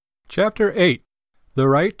Chapter 8. The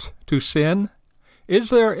Right to Sin. Is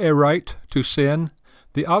there a right to sin?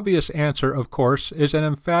 The obvious answer, of course, is an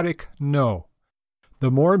emphatic no. The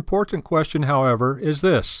more important question, however, is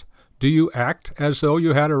this: do you act as though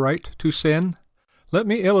you had a right to sin? Let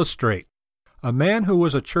me illustrate. A man who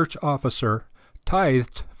was a church officer,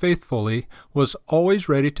 tithed faithfully, was always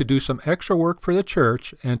ready to do some extra work for the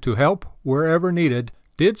church and to help wherever needed,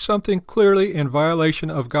 did something clearly in violation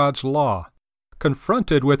of God's law.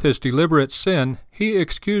 Confronted with his deliberate sin, he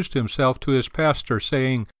excused himself to his pastor,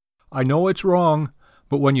 saying, "I know it's wrong,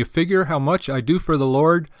 but when you figure how much I do for the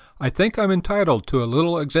Lord, I think I'm entitled to a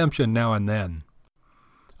little exemption now and then."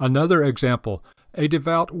 Another example, a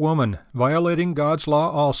devout woman, violating God's law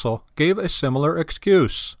also, gave a similar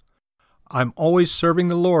excuse. "I'm always serving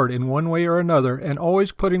the Lord in one way or another, and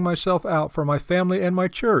always putting myself out for my family and my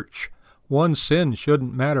church. One sin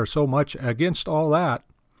shouldn't matter so much against all that."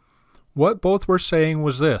 What both were saying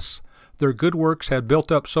was this: their good works had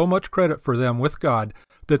built up so much credit for them with God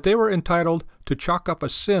that they were entitled to chalk up a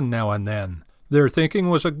sin now and then. Their thinking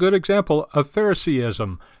was a good example of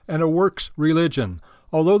Phariseeism and a works religion,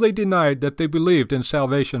 although they denied that they believed in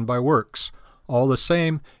salvation by works. All the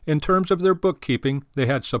same, in terms of their bookkeeping, they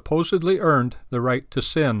had supposedly earned the right to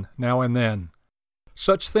sin now and then.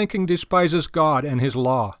 Such thinking despises God and His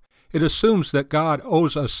law. It assumes that God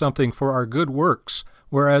owes us something for our good works,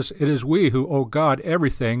 whereas it is we who owe God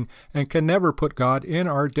everything and can never put God in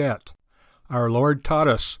our debt. Our Lord taught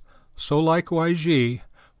us, "So likewise ye,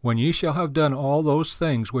 when ye shall have done all those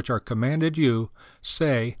things which are commanded you,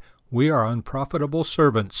 say, We are unprofitable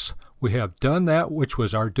servants. We have done that which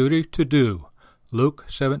was our duty to do." Luke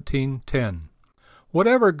 17:10.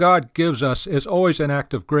 Whatever God gives us is always an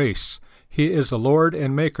act of grace. He is the Lord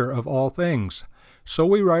and Maker of all things. So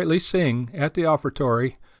we rightly sing at the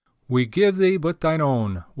offertory, "We give thee but thine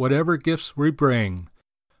own, whatever gifts we bring."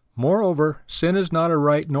 Moreover, sin is not a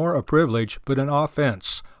right nor a privilege, but an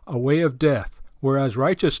offense, a way of death, whereas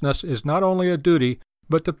righteousness is not only a duty,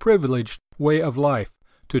 but the privileged way of life.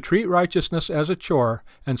 To treat righteousness as a chore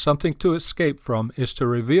and something to escape from is to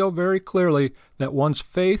reveal very clearly that one's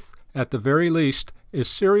faith, at the very least, is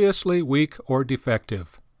seriously weak or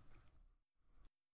defective.